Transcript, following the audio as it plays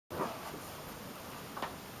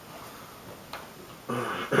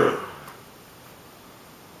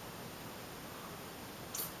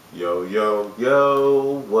Yo, yo,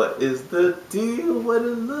 yo, what is the deal? What it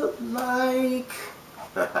look like?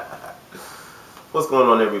 What's going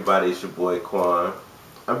on, everybody? It's your boy Quan.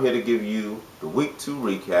 I'm here to give you the week 2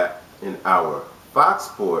 recap in our Fox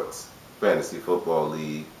Sports Fantasy Football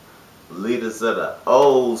League. Leaders of the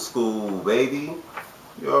old school, baby.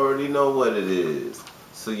 You already know what it is.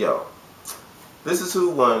 So, yo, this is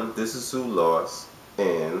who won, this is who lost,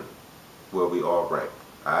 and where we all rank.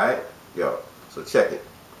 Alright? Yo, so check it.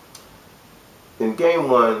 In game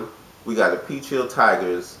 1, we got the Peach Hill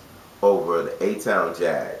Tigers over the A-Town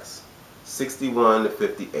Jags,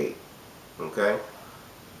 61-58. Okay?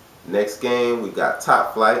 Next game, we got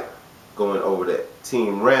Top Flight going over the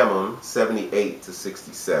Team Ramham,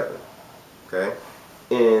 78-67. Okay?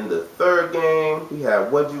 In the third game, we have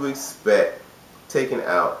What You Expect taking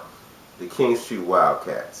out the King Street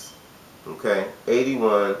Wildcats. Okay?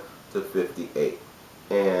 81-58.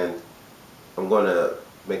 And I'm going to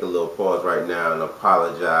make a little pause right now and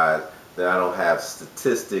apologize that I don't have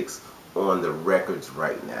statistics on the records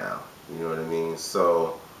right now. You know what I mean?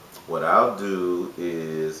 So what I'll do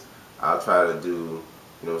is I'll try to do, you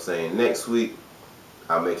know what I'm saying, next week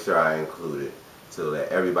I'll make sure I include it so that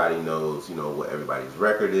everybody knows, you know, what everybody's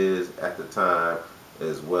record is at the time,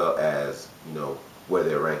 as well as, you know, where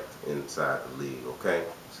they're ranked inside the league. Okay?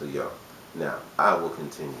 So yo, now I will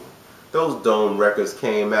continue. Those dome records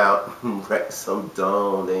came out, wrecked some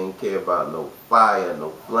dome. They didn't care about no fire, no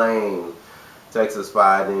flame. Texas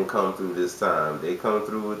Fire didn't come through this time. They come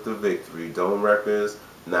through with the victory. Dome records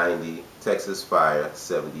 90, Texas Fire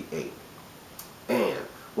 78. And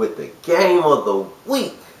with the game of the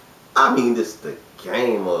week, I mean this the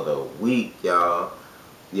game of the week, y'all.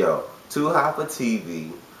 Yo, Too Hot for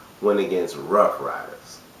TV went against Rough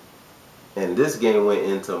Riders. And this game went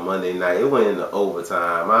into Monday night. It went into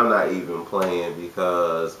overtime. I'm not even playing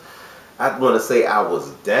because I want to say I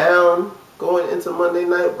was down going into Monday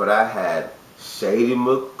night, but I had Shady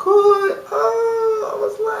McCoy. Oh, I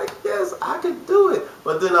was like, yes, I could do it.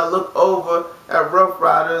 But then I looked over at Rough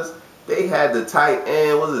Riders. They had the tight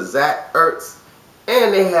end, was it Zach Ertz?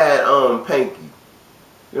 And they had Panky.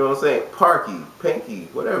 You know what I'm saying? Panky,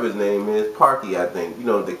 whatever his name is. Parky, I think. You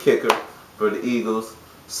know, the kicker for the Eagles.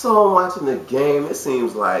 So I'm watching the game, it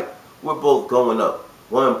seems like we're both going up.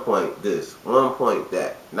 1 point this, 1 point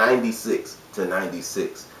that.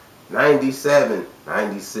 96-96. 97,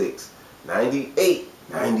 96. 98,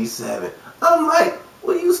 97. I'm like,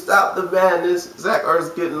 will you stop the madness? Zach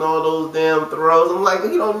Ertz getting all those damn throws. I'm like,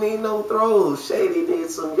 he don't need no throws. Shady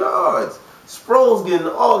needs some yards. Sproles getting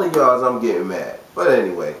all the yards. I'm getting mad. But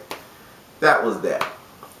anyway, that was that.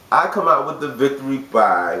 I come out with the victory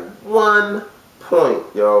by 1 point,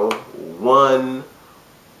 yo. 1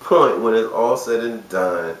 point when it's all said and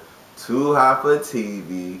done. Too Hot for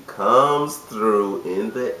TV comes through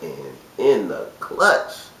in the end, in the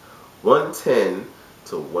clutch.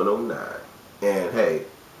 110-109. And hey,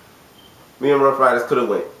 me and Rough Riders could have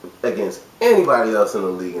went against anybody else in the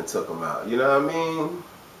league and took them out. You know what I mean?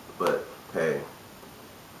 But hey,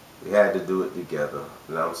 we had to do it together.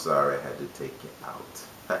 And I'm sorry I had to take you out.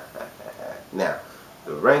 Now,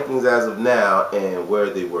 the rankings as of now and where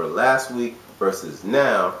they were last week versus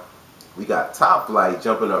now, we got Top Flight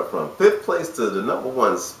jumping up from 5th place to the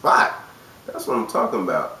 #1 spot. That's what I'm talking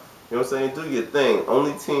about. You know what I'm saying? Do your thing.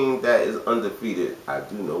 Only team that is undefeated. I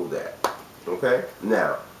do know that. Okay?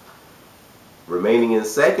 Now, remaining in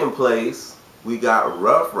 2nd place, we got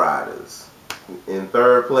Rough Riders. In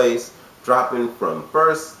 3rd place, dropping from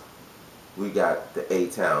 1st, we got the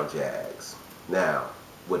A-Town Jags. Now,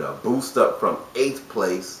 with a boost up from 8th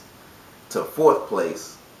place to 4th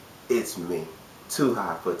place, it's me. Too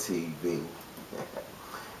Hot for TV.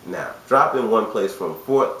 Now, dropping 1 place from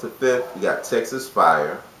 4th to 5th, we got Texas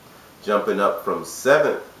Fire. Jumping up from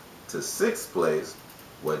 7th to 6th place,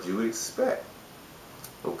 What You Expect?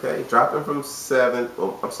 Okay, dropping from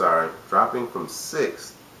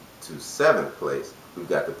 6th to 7th place, we've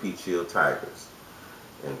got the Peach Hill Tigers.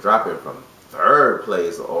 And dropping from 3rd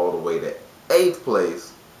place all the way to 8th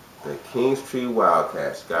place, the King Street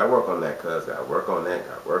Wildcats. Gotta work on that, cuz. Gotta work on that.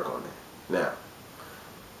 Gotta work on that. Now,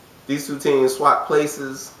 these two teams swap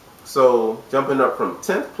places. So, jumping up from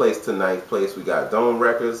 10th place to 9th place, we got Dome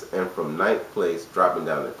Records. And from 9th place, dropping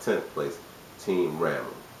down to 10th place, Team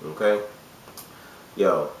Ramham. Okay?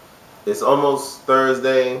 Yo, it's almost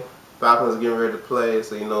Thursday. Falcons getting ready to play.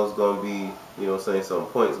 So, you know it's going to be, you know what I'm saying, some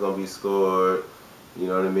points going to be scored. You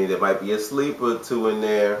know what I mean? There might be a sleeper or two in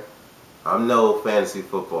there. I'm no fantasy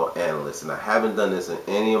football analyst, and I haven't done this in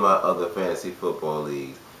any of my other fantasy football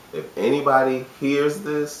leagues. If anybody hears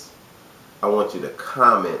this I want you to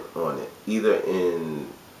comment on it, either on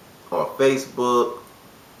Facebook,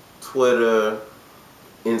 Twitter,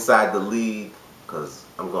 Inside the League, because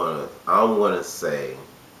I'm gonna say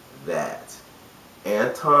that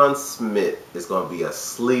Anton Smith is gonna be a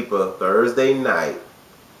sleeper Thursday night.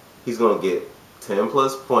 He's gonna get 10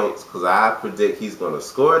 plus points because I predict he's gonna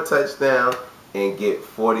score a touchdown and get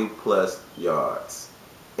 40 plus yards.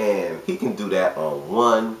 And he can do that on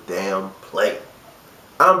one damn play.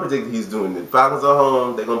 I'm predicting he's doing it. Falcons are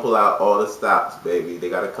home. They're going to pull out all the stops, baby. They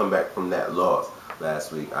got to come back from that loss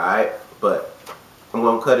last week, all right? But I'm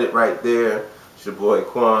going to cut it right there. It's your boy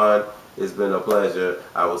Quan. It's been a pleasure.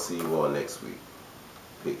 I will see you all next week.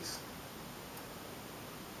 Peace.